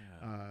really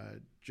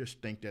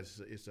just think that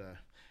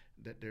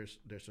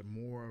there's a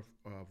more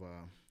of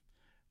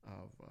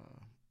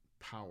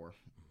power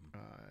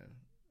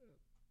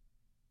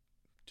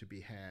to be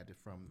had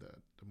from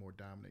the more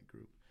dominant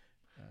group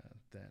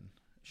than.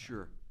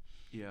 Sure.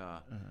 Yeah.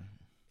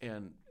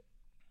 And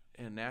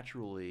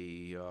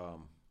naturally,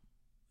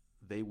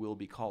 they will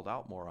be called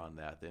out more on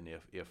that than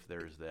if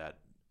there's that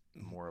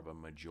more of a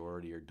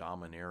majority or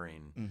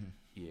domineering.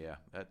 Yeah,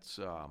 that's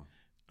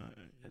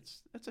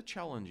a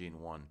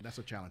challenging one. That's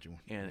a challenging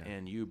one.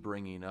 And you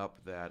bringing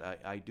up that,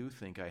 I do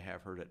think I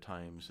have heard at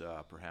times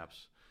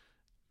perhaps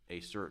a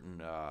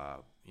certain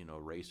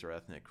race or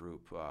ethnic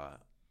group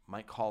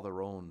might call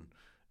their own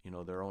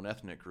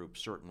ethnic group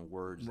certain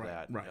words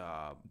that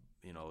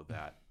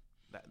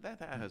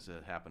has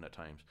happened at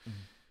times.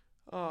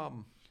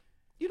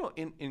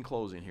 In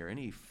closing here,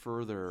 any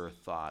further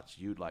thoughts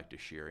you'd like to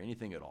share,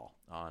 anything at all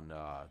on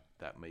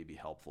that may be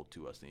helpful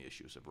to us in the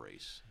issues of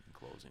race in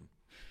closing?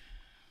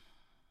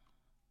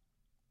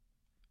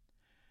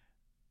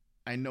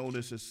 I know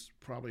this has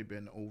probably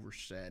been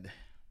oversaid,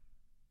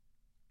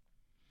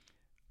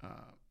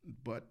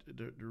 but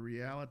the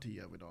reality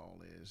of it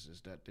all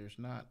is that there's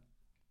not,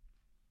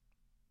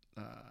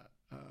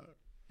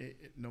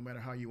 no matter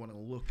how you want to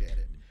look at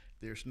it,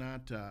 there's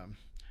not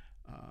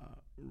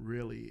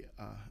really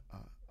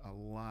a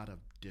lot of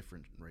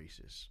different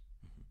races.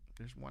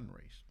 There's one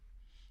race,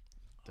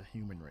 the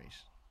human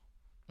race.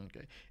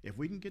 Okay, if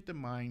we can get the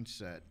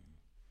mindset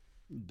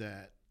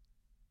that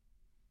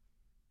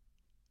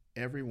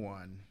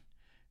everyone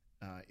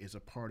is a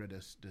part of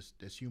this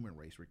human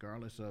race,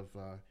 regardless of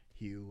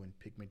hue and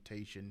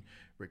pigmentation,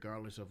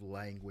 regardless of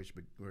language,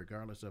 but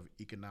regardless of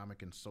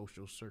economic and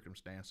social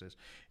circumstances,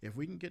 if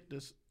we can get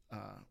this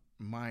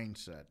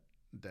mindset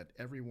that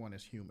everyone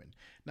is human.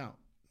 Now,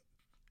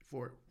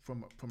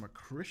 from a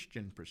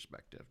Christian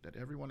perspective, that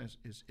everyone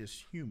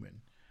is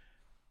human,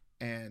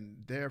 and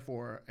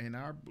therefore, in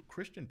our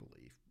Christian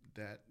belief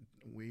that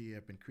we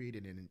have been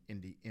created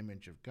in the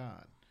image of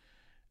God,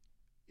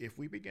 if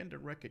we begin to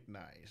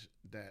recognize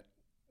that,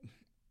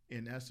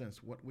 in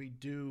essence, what we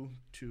do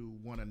to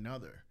one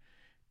another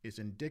is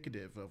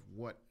indicative of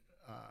what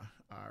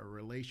our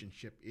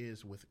relationship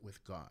is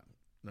with God.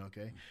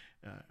 Okay,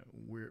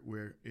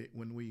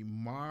 when we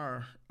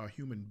mar a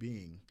human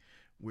being,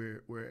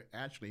 we're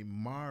actually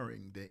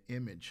marring the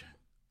image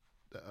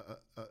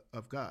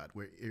of God.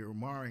 We're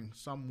marring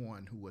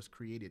someone who was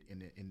created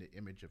in the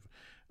image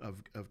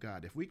of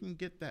God. If we can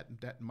get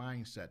that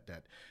mindset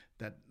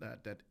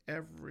that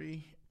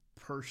every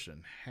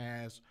person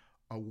has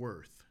a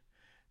worth,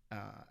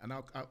 and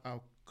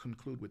I'll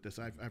conclude with this.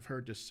 I've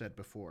heard this said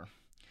before.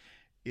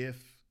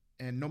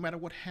 And no matter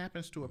what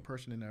happens to a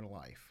person in their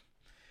life,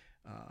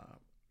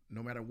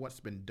 no matter what's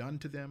been done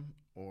to them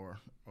or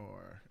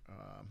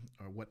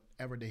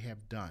whatever they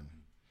have done,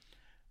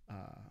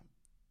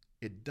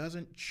 it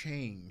doesn't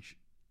change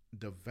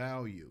the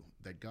value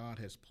that God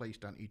has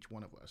placed on each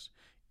one of us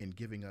in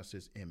giving us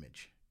His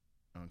image,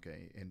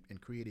 okay,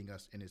 and creating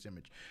us in His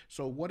image.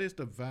 So, what is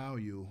the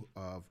value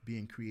of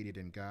being created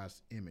in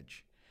God's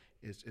image?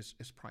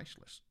 It's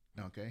priceless.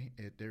 Okay,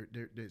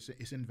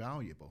 it's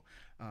invaluable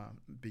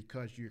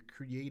because you're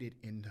created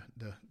in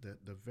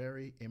the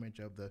very image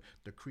of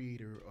the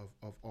Creator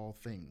of all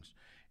things.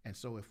 And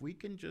so if we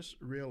can just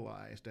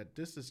realize that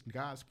this is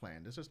God's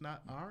plan, this is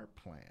not our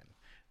plan,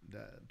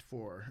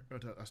 for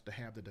us to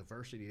have the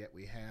diversity that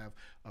we have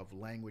of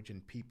language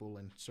and people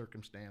and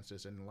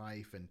circumstances and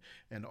life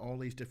and all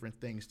these different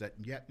things, that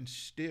yet and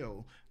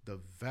still the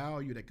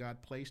value that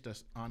God placed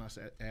on us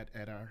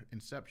at our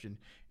inception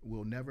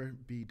will never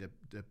be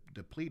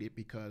depleted,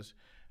 because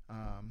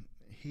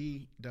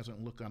He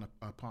doesn't look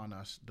upon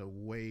us the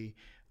way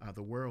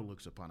the world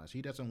looks upon us.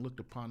 He doesn't look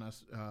upon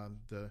us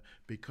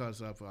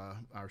because of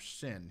our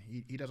sin.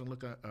 He doesn't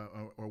look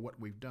or what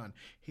we've done.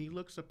 He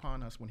looks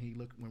upon us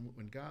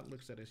when God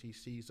looks at us. He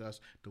sees us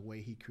the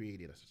way He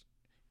created us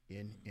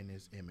in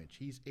His image.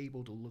 He's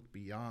able to look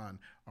beyond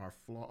our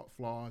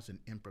flaws and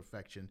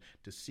imperfection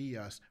to see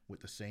us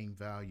with the same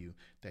value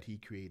that He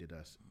created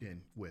us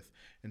with.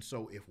 And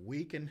so, if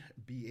we can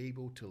be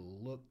able to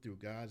look through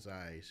God's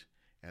eyes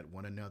at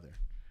one another,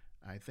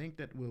 I think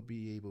that we'll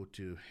be able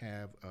to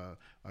have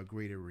a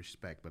greater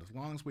respect. But as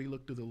long as we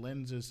look through the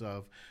lenses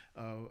of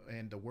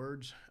and the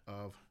words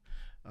of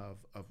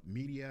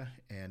media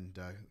and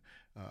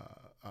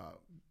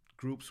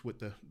groups with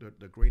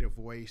the greater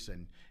voice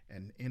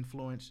and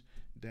influence,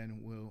 then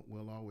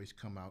we'll always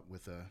come out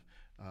with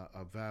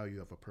a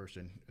value of a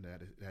person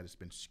that has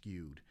been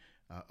skewed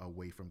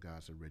away from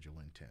God's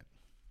original intent.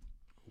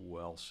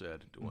 Well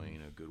said,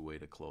 Dwayne. A good way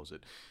to close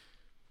it.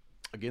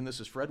 Again, this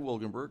is Fred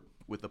Wilgenberg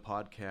with the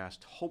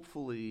podcast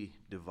Hopefully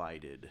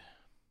Divided.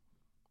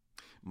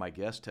 My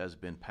guest has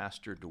been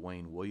Pastor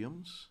Dwayne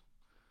Williams.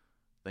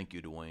 Thank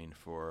you, Dwayne,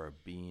 for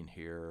being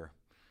here,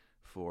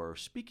 for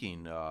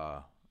speaking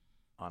on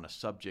a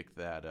subject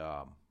that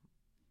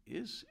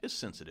is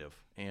sensitive.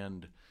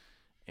 And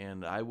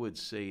I would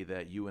say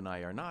that you and I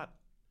are not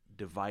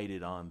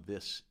divided on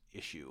this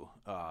issue,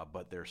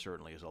 but there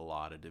certainly is a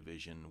lot of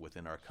division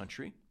within our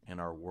country and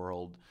our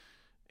world,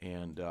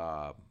 and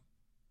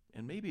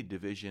maybe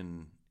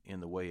division in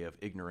the way of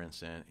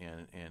ignorance and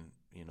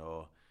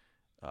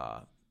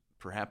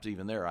perhaps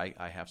even there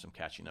I have some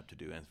catching up to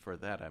do. And for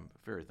that, I'm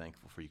very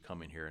thankful for you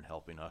coming here and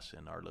helping us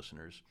and our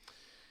listeners.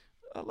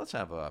 Let's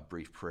have a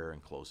brief prayer in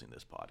closing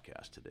this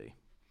podcast today.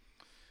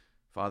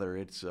 Father,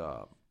 it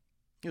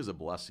was a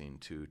blessing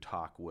to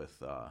talk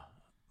with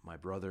my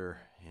brother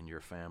and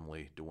your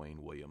family, Dwayne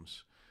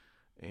Williams,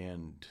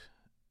 and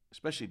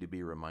especially to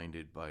be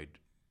reminded by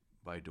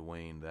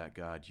Dwayne that,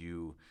 God,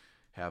 you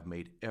have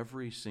made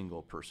every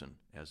single person,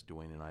 as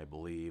Dwayne and I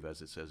believe,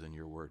 as it says in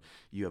your word,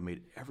 you have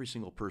made every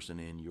single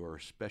person in your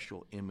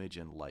special image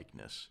and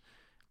likeness.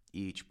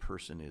 Each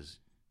person is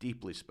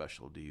deeply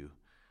special to you,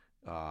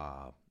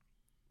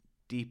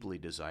 deeply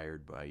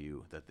desired by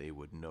you, that they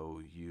would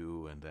know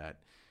you and that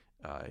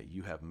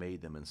you have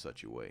made them in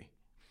such a way.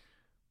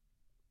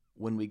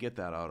 When we get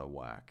that out of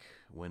whack,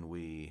 when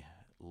we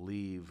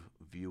leave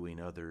viewing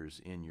others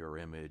in your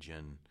image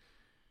and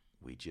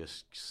we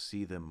just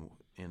see them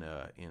in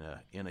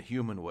a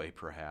human way,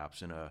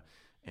 perhaps,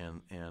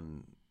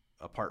 and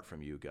apart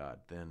from you, God,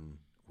 then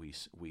we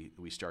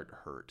start to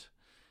hurt,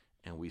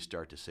 and we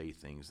start to say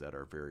things that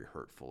are very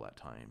hurtful at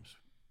times.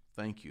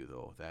 Thank you,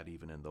 though, that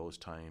even in those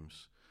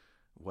times,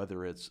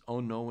 whether it's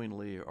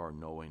unknowingly or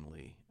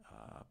knowingly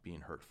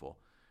being hurtful,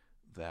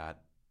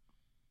 that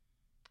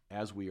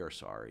as we are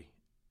sorry,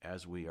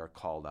 as we are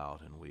called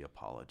out and we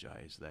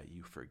apologize, that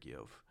you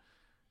forgive,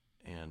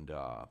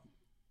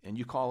 and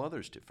you call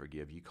others to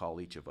forgive. You call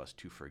each of us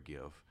to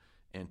forgive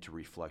and to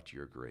reflect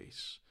your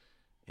grace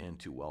and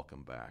to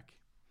welcome back.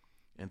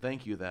 And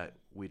thank you that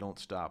we don't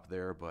stop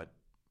there, but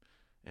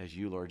as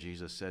you, Lord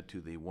Jesus, said to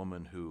the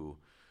woman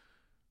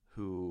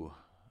who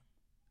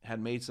had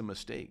made some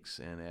mistakes,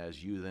 and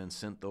as you then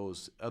sent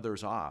those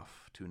others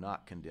off to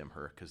not condemn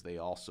her because they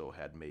also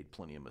had made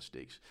plenty of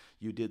mistakes,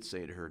 you did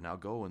say to her, now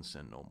go and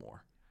sin no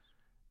more.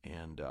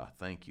 And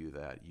thank you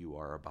that you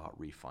are about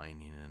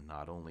refining and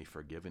not only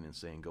forgiving and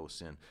saying go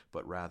sin,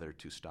 but rather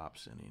to stop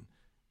sinning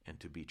and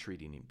to be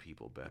treating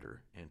people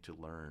better and to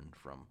learn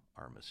from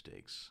our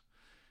mistakes.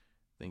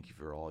 Thank you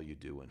for all you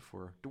do and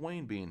for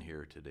Dwayne being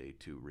here today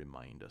to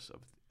remind us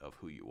of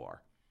who you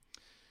are.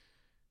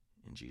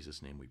 In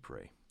Jesus' name we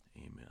pray.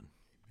 Amen.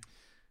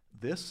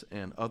 This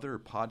and other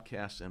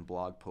podcasts and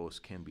blog posts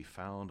can be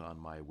found on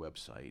my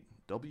website,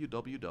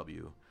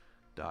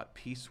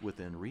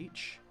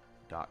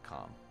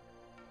 www.peacewithinreach.com.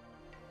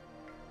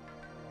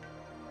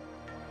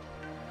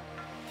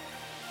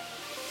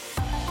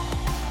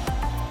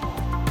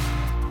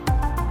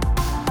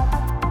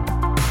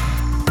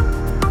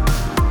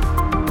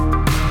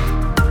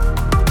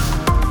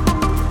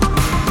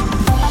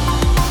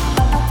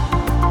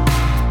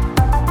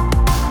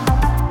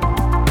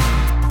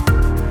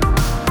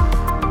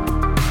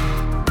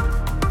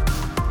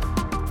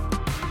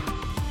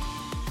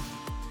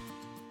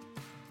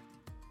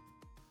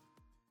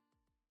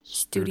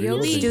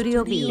 Studio B.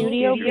 Studio B.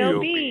 Studio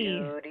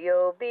B.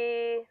 Studio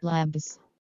B. Labs.